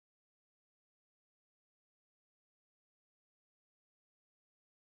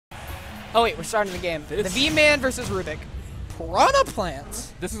Oh wait, we're starting the game. The V-Man versus Rubik. Piranha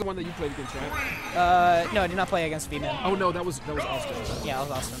Plants. This is the one that you played against, right? No, I did not play against V-Man. Oh no, that was Austin. Yeah, that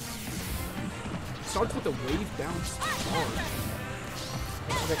was Austin. Starts with the wave down hard.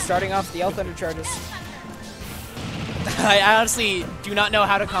 Rubik starting off the L Thunder charges. I honestly do not know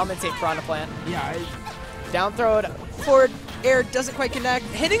how to commentate Piranha Plant. Yeah. Down throw, forward air doesn't quite connect.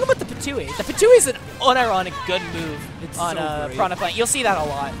 Hitting him with the Patui. The Patui is an unironic good move on Piranha Plant. You'll see that a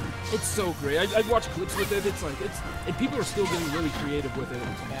lot. It's so great. I've watched clips with it. It's like and people are still getting really creative with it.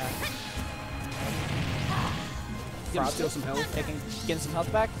 Yeah. Getting still some health. Getting some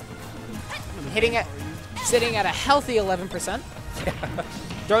health back. Sitting at a healthy 11%.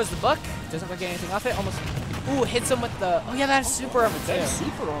 Throws the book. Doesn't quite get anything off it. Almost. Ooh, hits him with the. Oh yeah, that's super armor too.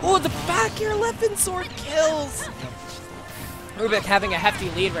 Ooh, the back air Leffen sword kills. Rubik having a hefty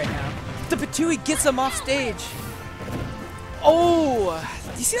lead right now. The Patui gets him off stage. Oh,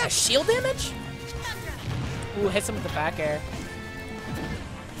 do you see that shield damage? Ooh, hits him with the back air.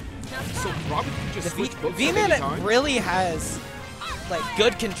 So Robin just V-Man really has like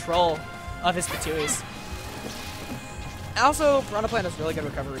good control of his Patuis. Also, Piranha Plant has really good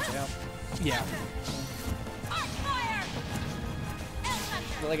recovery too. Yeah.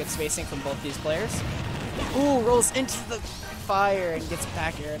 Really good spacing from both these players. Ooh, rolls into the fire and gets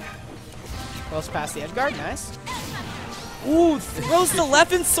back aired. Rolls past the edge guard, nice. Ooh, throws the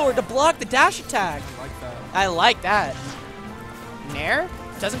Leffen sword to block the dash attack. I like that. I like that. Nair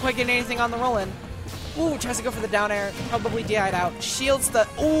doesn't quite get anything on the roll-in. Ooh, tries to go for the down air, probably DI'd out. Shields the.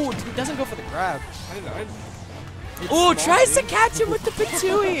 Ooh, doesn't go for the grab. Ooh, tries to catch him with the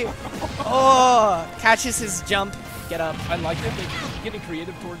Patui. Oh, catches his jump. Get up. I like it. They're getting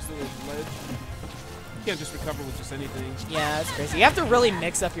creative towards the ledge. You can't just recover with just anything. Yeah, that's crazy. You have to really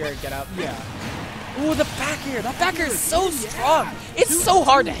mix up your get up. Yeah. Ooh, the back air. That back air is so strong. It's so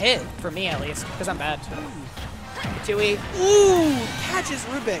hard to hit, for me at least, because I'm bad. Patui. Ooh, catches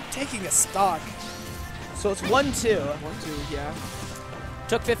Rubik, taking a stock. So it's 1-2. 1-2, yeah.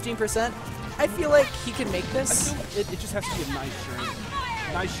 Took 15%. I feel like he can make this. It just has to be a nice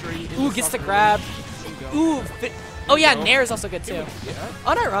straight. Nice straight. Ooh, gets the grab. Ooh, oh yeah, Nair is also good too. Yeah.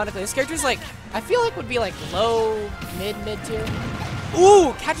 Unironically, this character's like, I feel like would be like low, mid tier.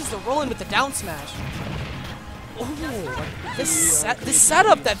 Ooh, catches the roll-in with the down smash. Ooh, this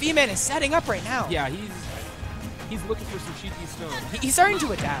setup that V-Man is setting up right now. Yeah, he's looking for some cheeky stuff. He's starting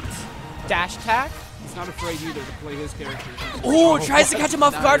to adapt. Dash attack. He's not afraid either to play his character. Ooh, tries to catch him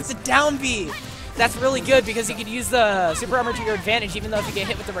off guard with the down B. That's really good because you could use the super armor to your advantage, even though if you get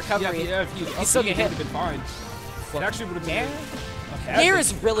hit with the recovery, yeah, if you still get hit. Would have been fine. It actually would have been. Nair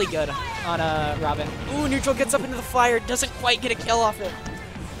is really good on Robin. Ooh, neutral gets up into the fire, doesn't quite get a kill off it.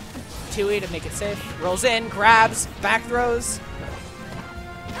 2E to make it safe. Rolls in, grabs, back throws.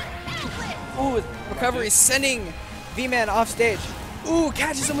 Ooh, recovery sending V-Man off stage. Ooh,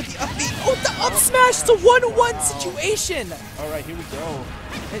 catches him with the up B. Oh, the up smash! It's a 1-1 situation! Alright, here we go.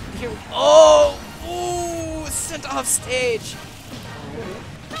 Oh! Ooh, sent off stage.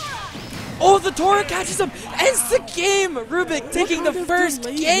 Oh, the Tora catches him! Ends the game! Rubik taking the first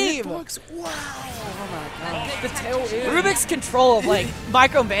game! Wow! Oh my god. The tail in. Rubik's control of, like,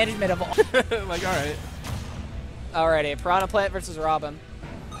 micromanagement of all. Like, alright. Alrighty, Piranha Plant versus Robin.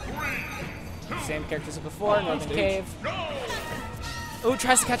 Same characters as before, Northern Cave. Ooh,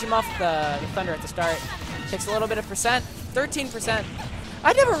 tries to catch him off the Thunder at the start. Takes a little bit of percent. 13%.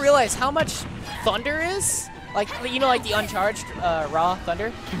 I never realized how much Thunder is. Like, you know, like the uncharged raw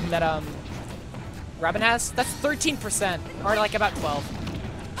Thunder that Robin has? That's 13%, or like about 12.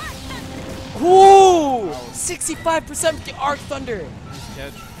 Ooh! 65% with the Arc Thunder.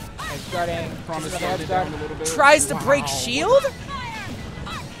 Catch. Edge guarding. Edge guard. Tries to break shield?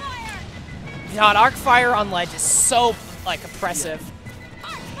 God, Arc Fire on ledge is so, like, oppressive.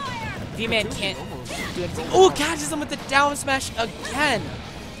 V-Man can't do anything. Ooh, catches him with the down smash again.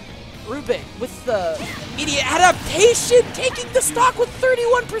 Rubik with the immediate adaptation, taking the stock with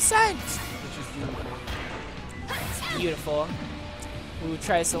 31%. It's beautiful. Ooh,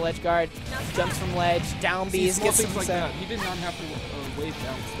 tries to ledge guard, jumps from ledge, down B's, gets some like that. He did not have to wave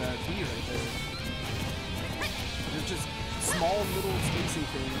down that B right there. There's just small little spacing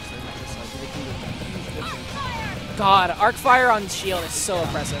things that just like making a huge difference. God, Arc Fire on shield is so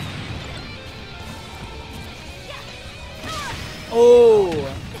oppressive. Oh!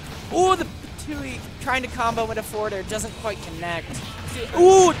 Ooh, the Patui trying to combo with a forwarder doesn't quite connect.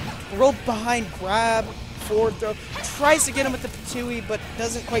 Ooh! Rolled behind grab forward throw. Tries to get him with the Patui, but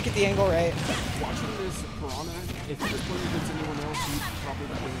doesn't quite get the angle right. Watching this Piranha, if he was playing against anyone else, he'd probably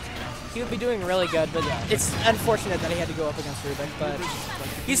be doing He would be doing really good, but it's unfortunate that he had to go up against Rubik. But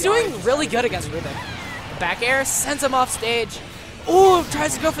he's doing really good against Rubik. Back air sends him off stage. Ooh,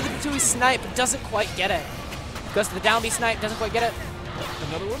 tries to go for the Patui snipe, but doesn't quite get it. Goes to the down B snipe, doesn't quite get it.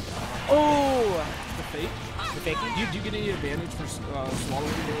 Another one? Oh, The fake? the faking. Do you get any advantage for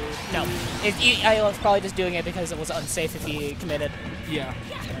swallowing the... No, I was probably just doing it because it was unsafe if he committed. Yeah.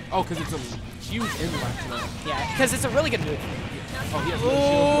 Oh, because it's a huge inlet though. Yeah, because it's a really good move. Oh, he has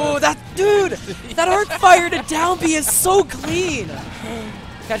Oh, that dude! That arc fire to down B is so clean.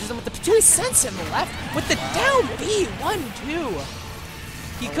 Catches him with the Patui, sends him left with the down B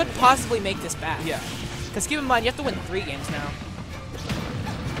 1-2. He could possibly make this back. Yeah. Because keep in mind, you have to win 3 games now.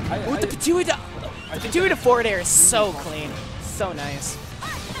 With the I Patui to forward air is so clean, so nice.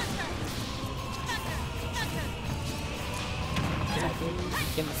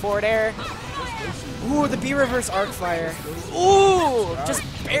 Getting the forward air. Ooh, the B reverse arc fire. Ooh, just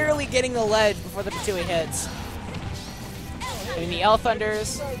barely getting the ledge before the Patui hits. And the L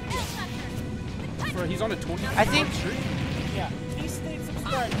Thunders. He's on a 20. I think. Yeah, he stayed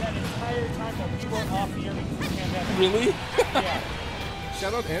subscribed that entire time that we were off the air because of the pandemic. Really? Yeah.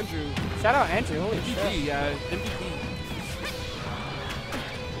 Shout out Andrew. Shout out Andrew. Holy MVP, shit. yeah, MVP.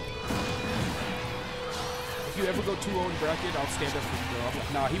 If you ever go 2-0 in bracket, I'll stand up for you,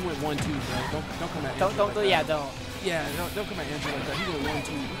 bro. Nah, he went 1-2, bro. Don't come at Andrew. Don't. Like that. Yeah, don't. Yeah, don't come at Andrew like that. He went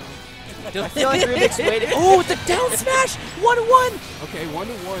 1-2, bro. I feel like Rubik's waiting. Oh, with the down smash! 1-1! Okay,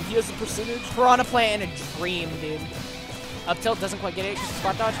 1-1. He has a percentage. Piranha playing a dream, dude. Up tilt doesn't quite get it because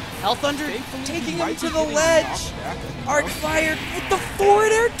spot dodge. L Thunder taking him to the ledge. Arc fired with the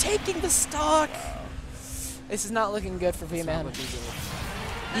forward air, taking the stock. This is not looking good for V-Man.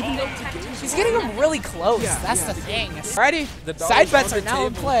 Even though He's getting him really close. Yeah, That's yeah. the thing. Alrighty, The side dollar's bets on are the now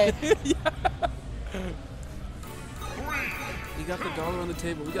in table. play. You got the dollar on the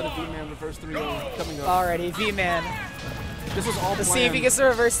table. We got a V-Man reverse 3-0 coming up. Alrighty, V-Man. This was all Let's planned. see if he gets the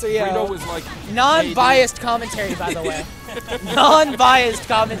reverse 3-0. Reno was like, Non-biased commentary, by the way. Non-biased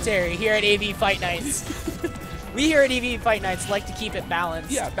commentary here at AV Fight Nights. We here at AV Fight Nights like to keep it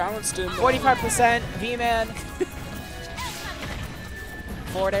balanced. yeah, balanced in. 45% V-Man.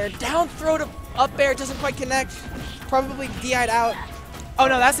 Forward air, down throw to up air, doesn't quite connect. Probably DI'd out. Oh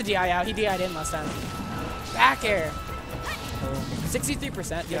no, that's a DI out. He DI'd in last time. Back air.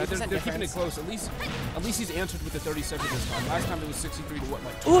 63%. Yeah, 30% they're keeping it difference. close. At least he's answered with the 37 this time. Last time it was 63 to what,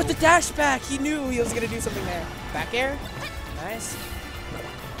 like? Ooh, with the dash back. He knew he was gonna do something there. Back air. Nice.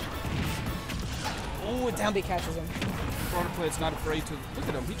 Ooh, down B catches him. Corner player's not afraid to look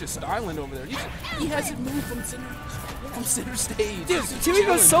at him. He just styling over there. He hasn't moved from center stage. Dude, He's just Tui goes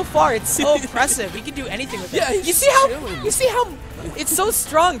chilling. so far. It's so impressive. He can do anything with it. Yeah, he's you see how chilling. it's so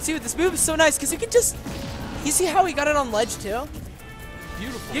strong too. This move is so nice because you can just. You see how he got it on ledge too?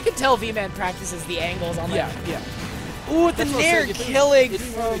 Beautiful. You can tell V-Man practices the angles on Yeah, like. yeah. Ooh, with the That's what I'm nair saying. If killing anyone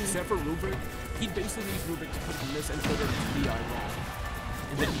from. except for Rubik, he basically needs Rubik to put the miss and put it into DI wrong.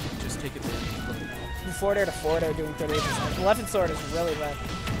 And then he can just take it there. Forward air to forward air doing 38%. The left and sword is really bad.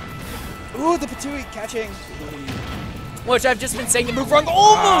 Ooh, the Patui catching. Which I've just been saying the move wrong.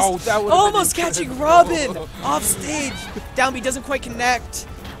 Almost! Wow, that would've Almost been catching incredible. Robin! Off stage. Down B doesn't quite connect.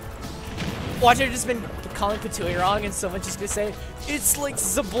 Watch, I've just been calling Patui wrong and someone's just gonna say, it's like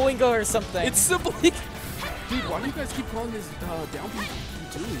Zaboingo or something. It's simple. Dude, why do you guys keep calling this downbeat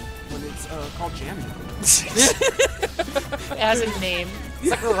Patui when it's called jamming? It has a name.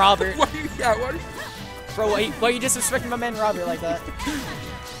 It's like a Robert. Why do you? Bro, why you disrespecting my man Robert like that?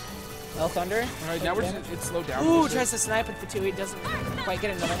 L Thunder. Alright, now it's slowed down. Ooh, tries to snipe with Patui, doesn't quite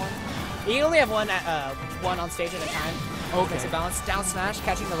get another one. You only have one on stage at a time. Okay. Makes a balance. Down smash,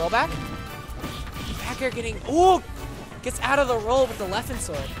 catching the rollback. Back air getting, ooh, gets out of the roll with the left and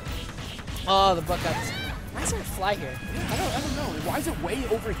sword. Oh, the buck ups. Why is there a fly here? I don't know. Why is it way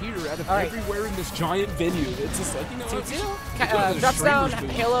over here out of Alright. everywhere in this giant venue? It's just like, you know, 2-2. Drops down,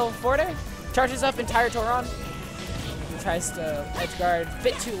 Halo forward air. Charges up entire Toron. Tries to edge guard,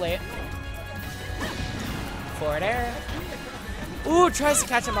 bit too late. Forward air. Ooh, tries to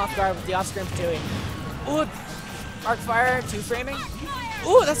catch him off guard with the off-screen Patui. Ooh, arc fire, 2-framing.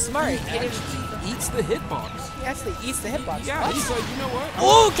 Ooh, that's smart. He eats the hitbox. actually eats the hitbox. Yeah, What? he's like, you know what?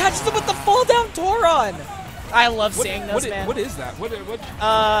 Ooh, catches him with the fall down Toron. I love seeing those, man. What is that? What?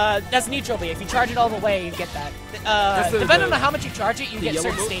 That's neutral B. If you charge it all the way, you get that. the- Depending on how much you charge it, you the get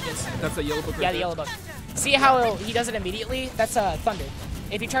yellow certain book? stages. That's the yellow book. Yeah, the yellow book. See how he does it immediately? That's Thunder.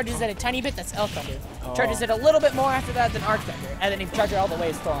 If he charges it a tiny bit, that's L Thunder. Charges it a little bit more after that, then Arc Thunder. And then if you charge it all the way,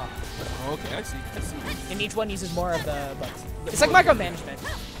 it's full on. Oh, okay, I see. And each one uses more of the buttons. It's like micromanagement.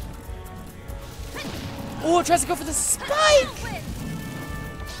 Oh, tries to go for the spike!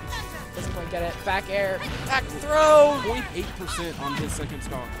 Doesn't quite get it. Back air. Back throw! 0.8% on his second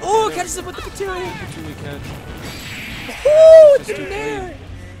stock. Oh, catches him with the Patui! Patui catch. Oh, it's Just in too there! clean.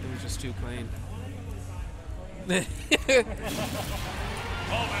 It was just too clean.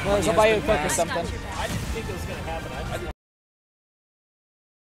 Well, he'll buy you a Coke or something. I didn't think it was going to happen.